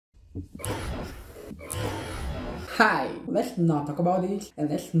Hi, let's not talk about this, and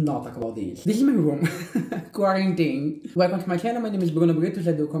let's not talk about this. This is my room. Quarantine. Welcome to my channel, my name is Bruno Britos,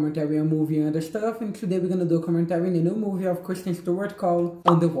 I do commentary on movie and other stuff, and today we're gonna do a commentary on a new movie of Kristen Stewart called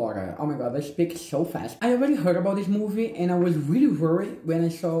Underwater. Oh my god, I speak so fast. I already heard about this movie, and I was really worried when I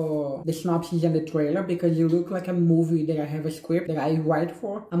saw the synopsis and the trailer, because it looked like a movie that I have a script that I write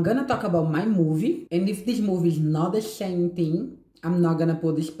for. I'm gonna talk about my movie, and if this movie is not the same thing, I'm not gonna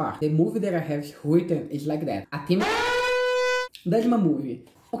put this part. The movie that I have written is like that. A team. That's my movie.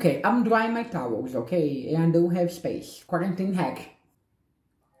 Okay, I'm drying my towels, okay? And I don't have space. Quarantine hack.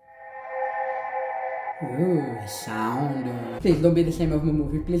 Ooh, sound. Please don't be the same as my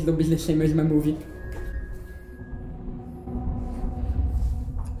movie. Please don't be the same as my movie.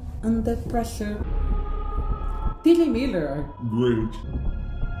 Under pressure. TJ Miller. Great.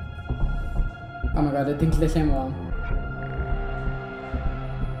 Oh my god, I think it's the same one.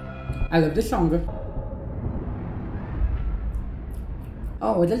 I love this song.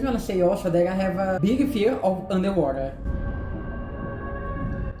 Oh, I just want to say also that I have a big fear of underwater.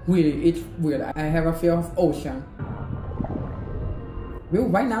 Really, it's weird. I have a fear of ocean. Well,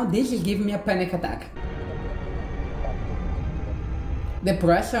 right now this is giving me a panic attack. The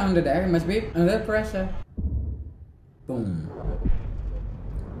pressure under there must be under pressure. Boom.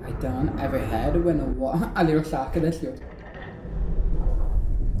 I don't ever had when a little shark, that's good.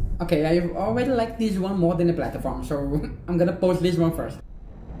 Okay, I already like this one more than the platform, so I'm gonna post this one first.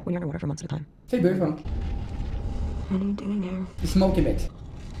 When you're underwater for months at a time. It's beautiful. What are you doing here? Smoky bit.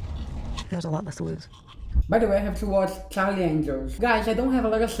 There's a lot less to lose. By the way, I have to watch Charlie Angels. Guys, I don't have a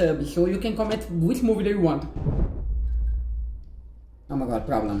lot of subs, so you can comment which movie you want. Oh my god,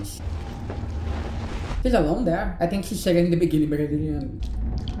 problems. She's alone there. I think she said it in the beginning, but I didn't.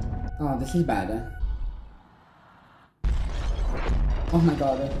 Oh, this is bad. Oh my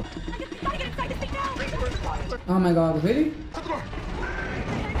god. Oh my god, really?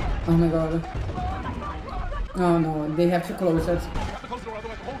 Oh my god. Oh no, they have to close it.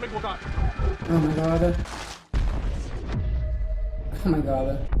 Oh my god. Oh my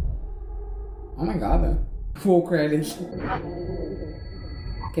god. Oh my god. Full credits.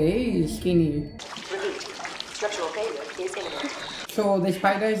 Okay, skinny. Structural failure is imminent. So the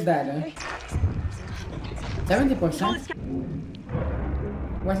spider is dead. 70%?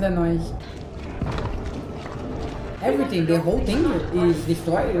 What's that noise? Everything, the whole thing is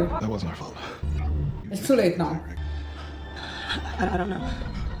destroyed. That wasn't our fault. It's too late now. I don't know.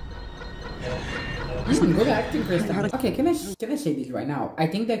 Good acting, Kristen. Okay, can I say this right now? I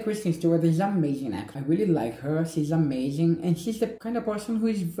think that Kristen Stewart is an amazing actor. I really like her. She's amazing, and she's the kind of person who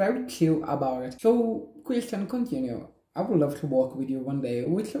is very chill about it. So, Kristen, continue. I would love to work with you one day,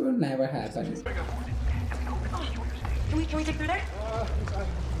 which will never happen. Can we take through there?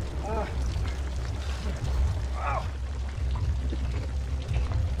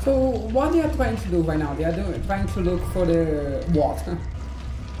 So, what they are trying to do right now? They are trying to look for the water.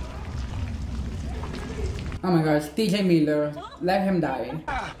 Oh my gosh, TJ Miller, let him die.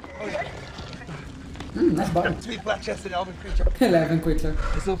 Nice body. Sweet black-chested elven creature. 11 creature.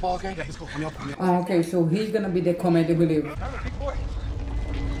 This little ball guy? Yeah, he's going up. Okay, so he's gonna be the comedy believe.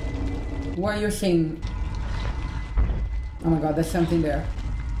 What are you saying? Oh my god, there's something there.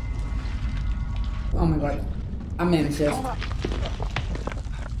 Oh my god. I'm anxious.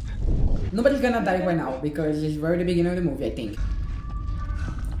 Nobody's gonna die right now because it's very the beginning of the movie, I think.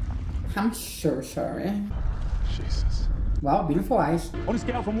 I'm so sorry. Jesus. Wow, beautiful eyes. On a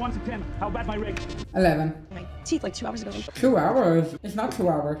scale from 1 to 10, how bad my rig? 11. My teeth like 2 hours ago. 2 hours? It's not 2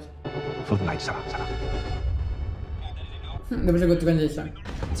 hours. For the night, Sarah. That was a good transition.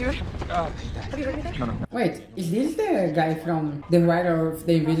 Zero? Have you heard anything? No. Wait, is this the guy from the writer of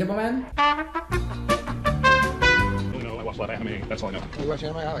The Invisible Man? No, I watched a lot of anime, that's all I know. You watch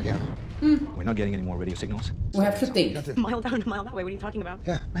anime? I like anime. We're not getting any more radio signals. We have to think. That's it. A mile down, a mile that way. What are you talking about?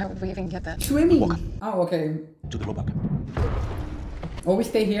 Yeah. How would we even get that? Swimming! Walk. Oh, okay. To the robot. Or we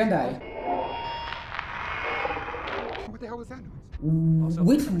stay here and die. What the hell was that noise?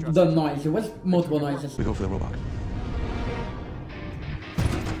 Which the noise? It was multiple noises. We go for the robot.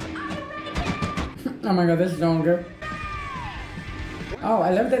 Oh my god, that's longer. Oh,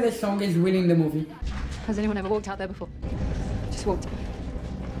 I love that the song is really in the movie. Has anyone ever walked out there before? Just walked.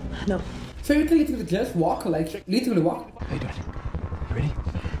 No. So you can literally just walk, like, literally walk. How you doing? You ready?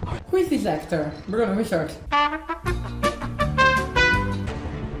 Who is this actor? Bruno, research.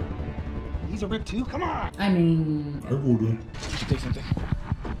 He's a rip too? Come on! I mean... I will do. You should take something.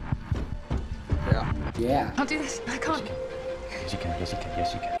 Yeah. Yeah. I'll do this. I can't. Yes, you can. Yes, you can.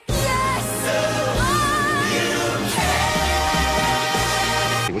 Yes, you can.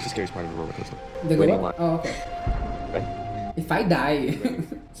 What's the scariest part of a roller coaster? The Waiting girl? line. Oh, okay. Right? If I die,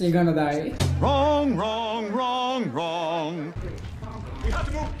 she's gonna die. Wrong, wrong, wrong, wrong. We have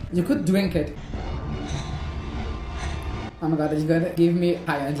to move. You could drink it. Oh my god, it's gonna give me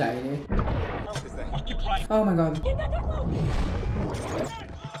high anxiety. Oh my god.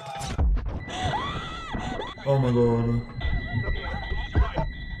 Oh my god.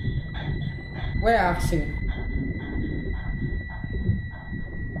 Where are she?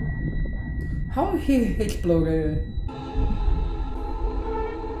 How he exploded? Oh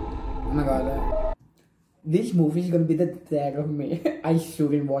my god. This movie is gonna be the death of me. I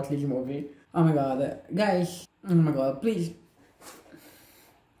shouldn't watch this movie. Oh my god. Guys. Oh my god, please.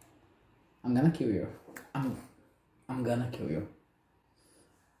 I'm gonna kill you. I'm gonna kill you.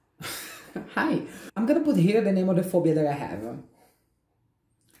 Hi. I'm gonna put here the name of the phobia that I have.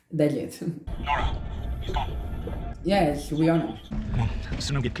 That's it. Nora, he's gone. Yes, we all know. Come on, the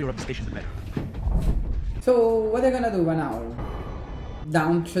sooner we get clear up the station, the better. So, what are they gonna do right now?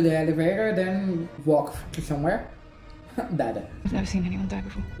 Down to the elevator, then walk to somewhere? Dead. I've never seen anyone die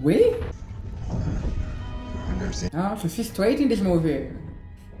before. Really? I've never seen. Oh, so she's straight in this movie.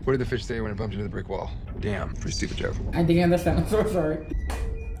 What did the fish say when it bumped into the brick wall? Damn, pretty stupid joke. I didn't understand, I'm so sorry.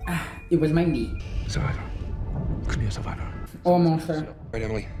 It was my knee. Survivor. Could be a survivor. Oh, monster. All right,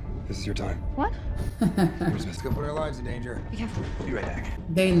 Emily, this is your time. What? We're just gonna put our lives in danger. Be careful. Be right back.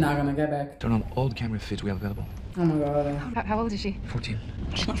 They're not gonna get back. Turn on all the camera feeds we have available. Oh my god. How old is she? 14.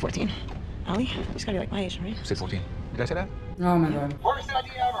 She's not 14. Allie? She's gotta be like my age, right? Say 14. Did I say that? Oh my god. Worst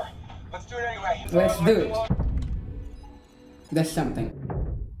idea ever. Let's do it anyway. Let's do it. That's something.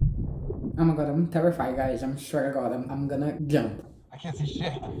 Oh my god, I'm terrified, guys. I'm sure to god, I'm gonna jump. I can't see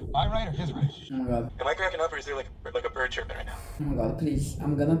shit. My right or his right? Oh my god. Am I cracking up or is there like a bird chirping right now? Oh my god, please.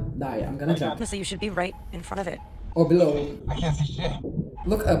 I'm gonna die. I'm gonna jump. Honestly, you should be right in front of it. Or below. I can't see shit.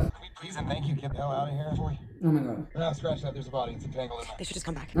 Look up. Can we please and thank you get the hell out of here before we... Oh my god. Now scratch that, there's a body. It's entangled in They should just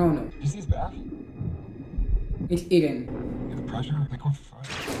come back. Oh no. You see his back? It's eaten. The pressure? Like we're fine.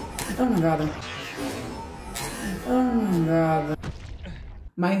 Oh my god. Oh my god.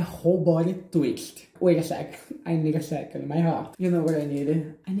 My whole body twitched. Wait a sec. I need a second. My heart. You know what I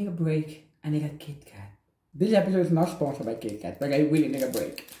need? I need a break. I need a Kit Kat. This episode is not sponsored by Kit Kat, but I really need a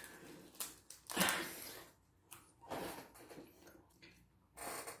break.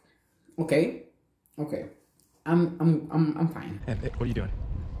 Okay. Okay. I'm fine. Hey, what are you doing?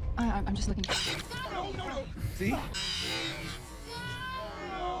 I'm just looking. See?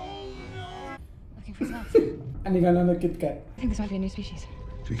 Looking for snacks. I need another Kit Kat. I think this might be a new species.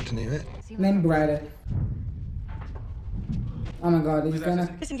 Do we get to name it? Name Britos. Oh my god, he's gonna...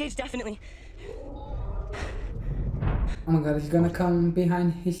 Disengage, definitely. Oh my god, he's gonna come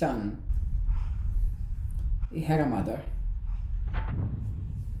behind his son. He had a mother.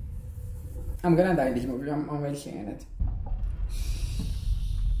 I'm gonna die in this movie, I'm already saying it.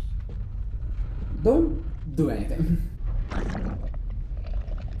 Don't do anything.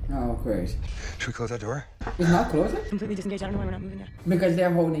 Oh, great. Should we close that door? It's not closing? Completely disengage. I don't know why we're not moving there. Because they're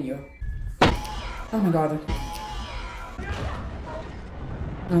holding you. Oh my god.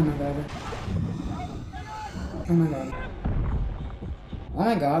 Oh my god. Oh my god. Oh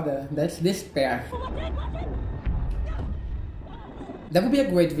my god, that's despair. That would be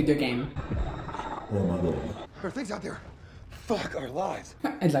a great video game. Oh my god. There are things out there. Fuck our lives.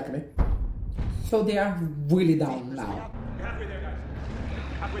 Exactly. So they are really down now. Halfway there, guys.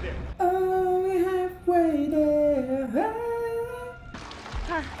 Halfway there. Oh, we're halfway there.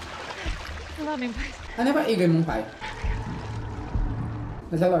 Alarming place. I never eaten moon pie.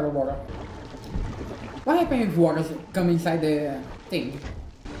 There's a lot of water. What happens if water come inside the thing?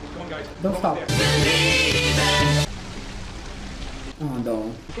 Come on, guys. Don't stop. Oh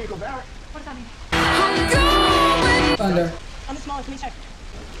no. Can't go back. What does that mean? Under. I'm the smallest. Let me check.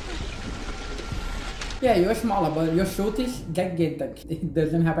 Yeah, you're smaller, but your shoot is gigantic. It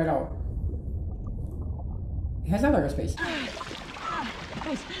doesn't have at all. It has a lot of space. Guys,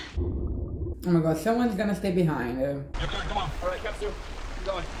 Oh my god, someone's gonna stay behind. Come on. All right, Capsu. Keep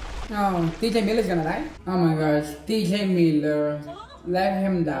going. Oh, TJ Miller's gonna die? Oh my gosh, TJ Miller. Let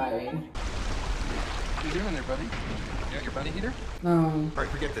him die. What are you doing there, buddy? You got your bunny heater? No. All right,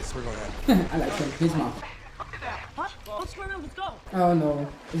 forget this. We're going out. I like him, his mom. What? Let's square around. Let's go. Oh no,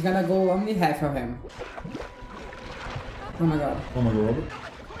 it's gonna go only half of him. Oh my god. Oh my god.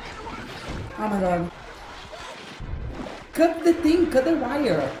 Oh my god. Cut the thing, cut the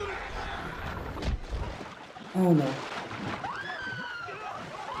wire. Oh no.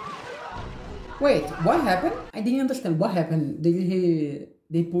 Wait, what happened? I didn't understand what happened. Did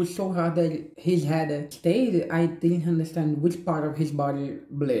they pushed so hard that his head stayed. I didn't understand which part of his body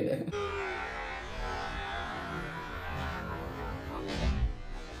bled.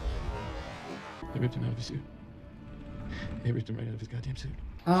 They ripped him out of his suit. They ripped him right out of his goddamn suit.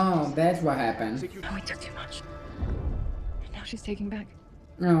 Oh, that's what happened. Oh, we took too much. Now she's taking back.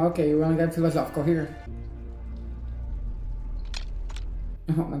 Oh, okay, you wanna get philosophical here.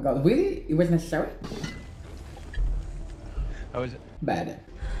 Oh my god, really? It was necessary? How is it? Bad.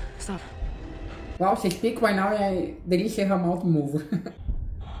 Stop. Well, she speak right now, I didn't see her mouth move.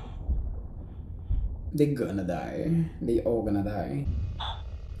 They gonna die. They all gonna die.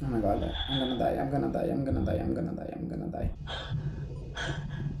 Oh my god, I'm gonna die, I'm gonna die, I'm gonna die, I'm gonna die, I'm gonna die.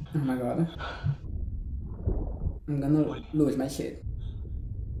 Oh my god. I'm gonna lose my shit.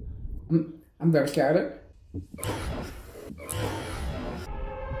 I'm very scared.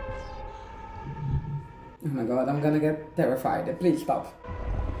 Oh my god, I'm gonna get terrified. Please stop.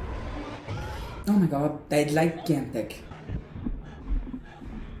 Oh my god, that's gigantic.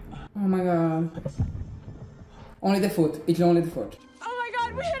 Oh my god. Only the foot. It's only the foot. Oh my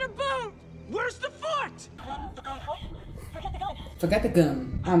god, we hit a boat! Where's the foot? Forget the gun. Forget the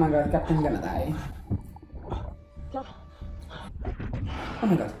gun. Oh my god, Captain gonna die. Oh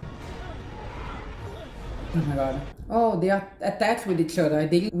my god. Oh my god. Oh, they are attached with each other. I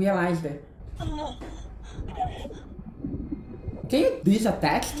didn't realize that. Can you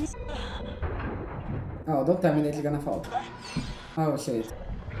disattach? Oh, don't tell me that you're gonna fall. Oh shit.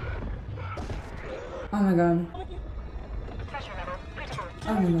 Oh my god.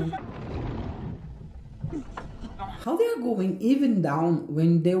 Oh my god. How they are going even down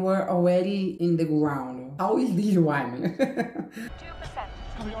when they were already in the ground? How is this rhyming? 2%.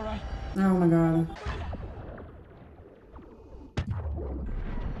 Are we alright? Oh my god.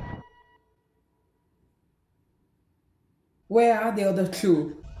 Where are the other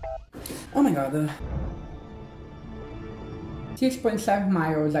two? Oh my god. 6.7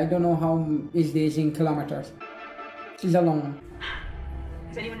 miles. I don't know how is this in kilometers. She's alone.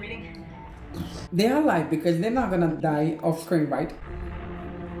 Is anyone reading? They are alive because they're not gonna die off screen, right?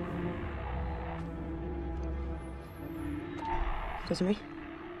 Close to me.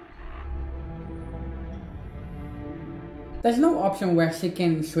 There's no option where she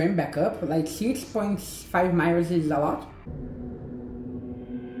can swim back up. Like 6.5 miles is a lot.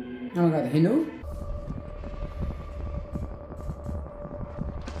 Oh my god, he knew?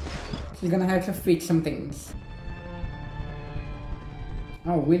 She's gonna have to fix some things.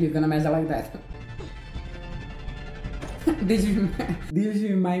 Oh, really? You're gonna measure like that? This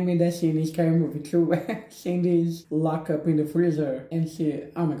remind me that scene in Scary Movie 2 Cindy is locked up in the freezer and she...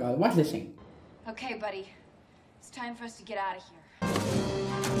 Oh my god, what's the scene? Okay, buddy. It's time for us to get out of here.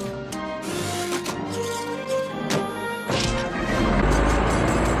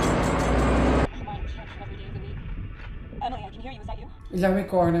 Emily, I can hear you. Is that you? Is that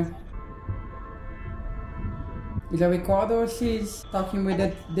recorder? Is that recorder or she's talking with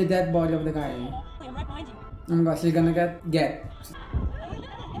the dead body of the guy? I'm right behind you. Oh my god, she's gonna get.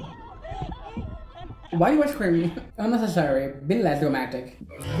 Why you were screaming? Unnecessary. Be less dramatic.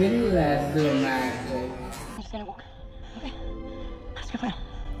 Be less dramatic. I'm just gonna walk. Okay. Let's go for now.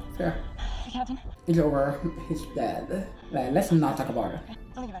 Fair. The captain. It's over. He's dead. Let's not talk about it. Okay.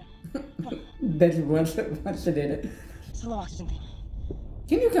 Don't think about it. That's what she did. It's a low oxygen thing.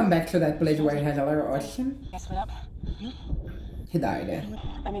 Can you come back to that place where he has a lot of oxygen? I split up. He died.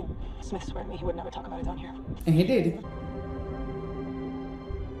 I mean, Smith swear to me he would never talk about it down here. And he did.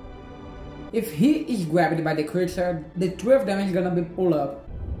 If he is grabbed by the creature, the three of them is gonna be pulled up.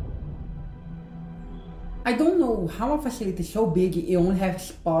 I don't know how a facility so big it only has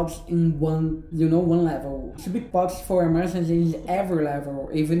spots in one level. Should be spots for emergencies every level,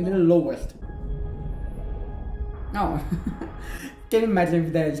 even the lowest. No. Can you imagine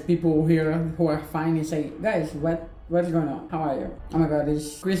if there's people here who are fine and say, guys, what's going on? How are you? Oh my god,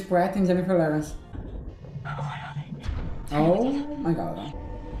 it's Chris Pratt and Jennifer Lawrence. Oh my god.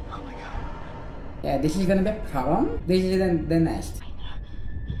 Yeah, this is gonna be a problem. This is the nest.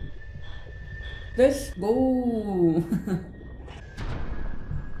 Let's go.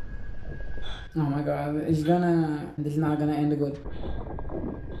 Oh my god, this is not gonna end good.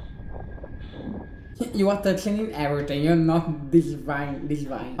 You are touching everything, you're not divine.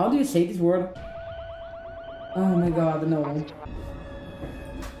 How do you say this word? Oh my god, no.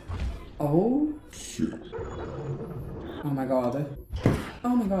 Oh shit. Oh my god.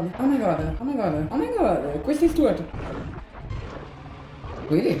 Oh my god, oh my god, oh my god, oh my god, Kristen Stewart.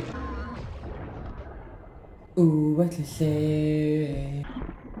 Really? Ooh, what to say?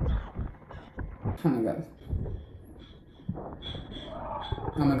 Oh my god.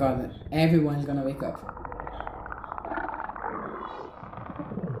 Oh my god, everyone's gonna wake up.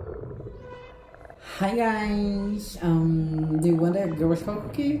 Hi guys, do you want a Girl Scout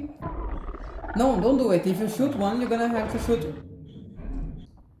cookie? No, don't do it. If you shoot one, you're gonna have to shoot.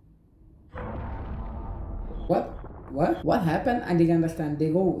 What? What? What happened? I didn't understand.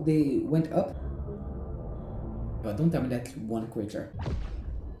 They went up? But don't tell me that's one creature.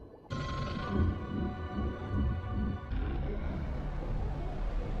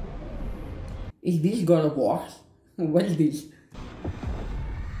 Is this God of War? What is this?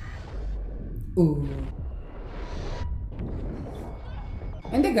 Ooh.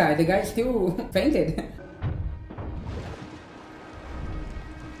 And the guy still fainted.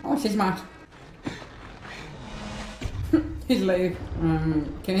 Oh, she's smart. He's like,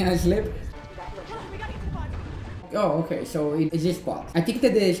 can I sleep? Oh, okay, so it's this spot. I think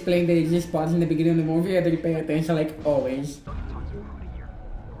that they explained the exist spots in the beginning of the movie. I didn't pay attention like always.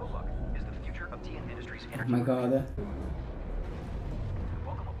 Oh my god.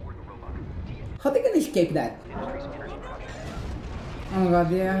 How are they gonna escape that? Oh my god,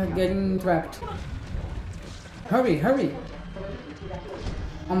 they are getting trapped. Hurry, hurry!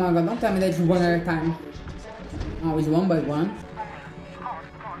 Oh my god, don't tell me that's one at a time. Oh, it's one by one.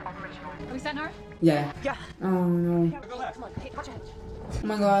 Are we set now? Yeah. Yeah. Oh no. Come on, hey, watch your head. Oh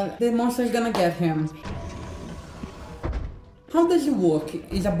my god, the monster's gonna get him. How does it work?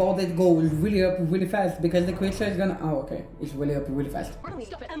 Is a ball that goes really up really fast because the creature is gonna... Oh, okay. It's really up really fast. Emily,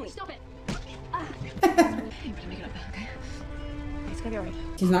 stop it! Emily, stop it! You're gonna make it up, okay? It's gonna be alright.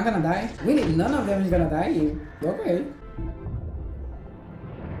 She's not gonna die? Really? None of them is gonna die? Okay.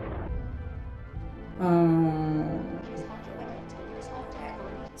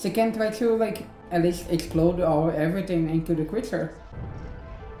 She can try to, like, at least explode all everything into the creature.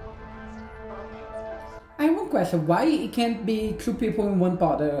 I have one question. Why it can't be two people in one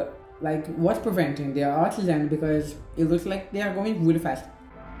pod? Like, what's preventing their oxygen? Because it looks like they are going really fast.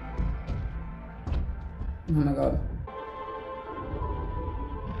 Oh my god.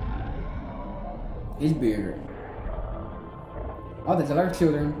 It's bigger. Oh, there's a lot of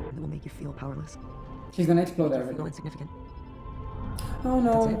children. It will make you feel powerless. She's gonna explode Feel everything. insignificant. Oh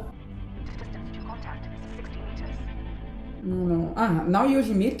no. Distance to contact is 60 meters. No. Ah, now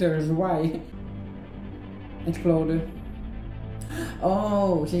using meters. Why? Exploded.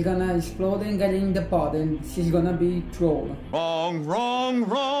 Oh, she's gonna explode and get in the pod and she's gonna be trolled. Wrong, wrong,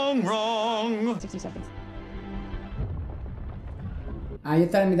 wrong, wrong. 60 seconds. Are you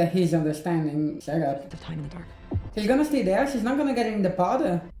telling me that he's understanding? Shut up. The time in the dark. She's gonna stay there, she's not gonna get in the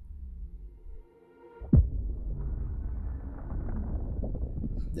pod.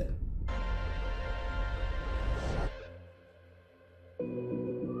 Yeah.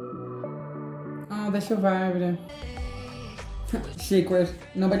 Oh, they survived. Secret.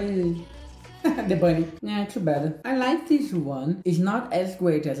 Nobody... The bunny. Yeah, too bad. I like this one. It's not as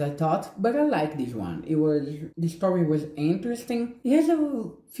great as I thought, but I like this one. The story was interesting. It has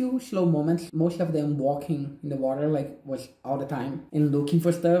a few slow moments. Most of them walking in the water, like, was all the time. And looking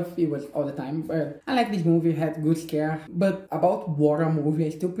for stuff, it was all the time. But I like this movie, it had good scare. But about water movie, I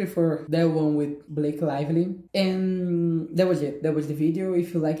still prefer that one with Blake Lively. And that was it. That was the video.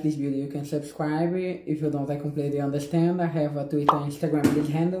 If you like this video, you can subscribe. If you don't, I completely understand. I have a Twitter and Instagram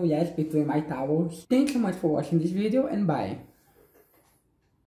handle, yes, between my towels. Thanks so much for watching this video and bye.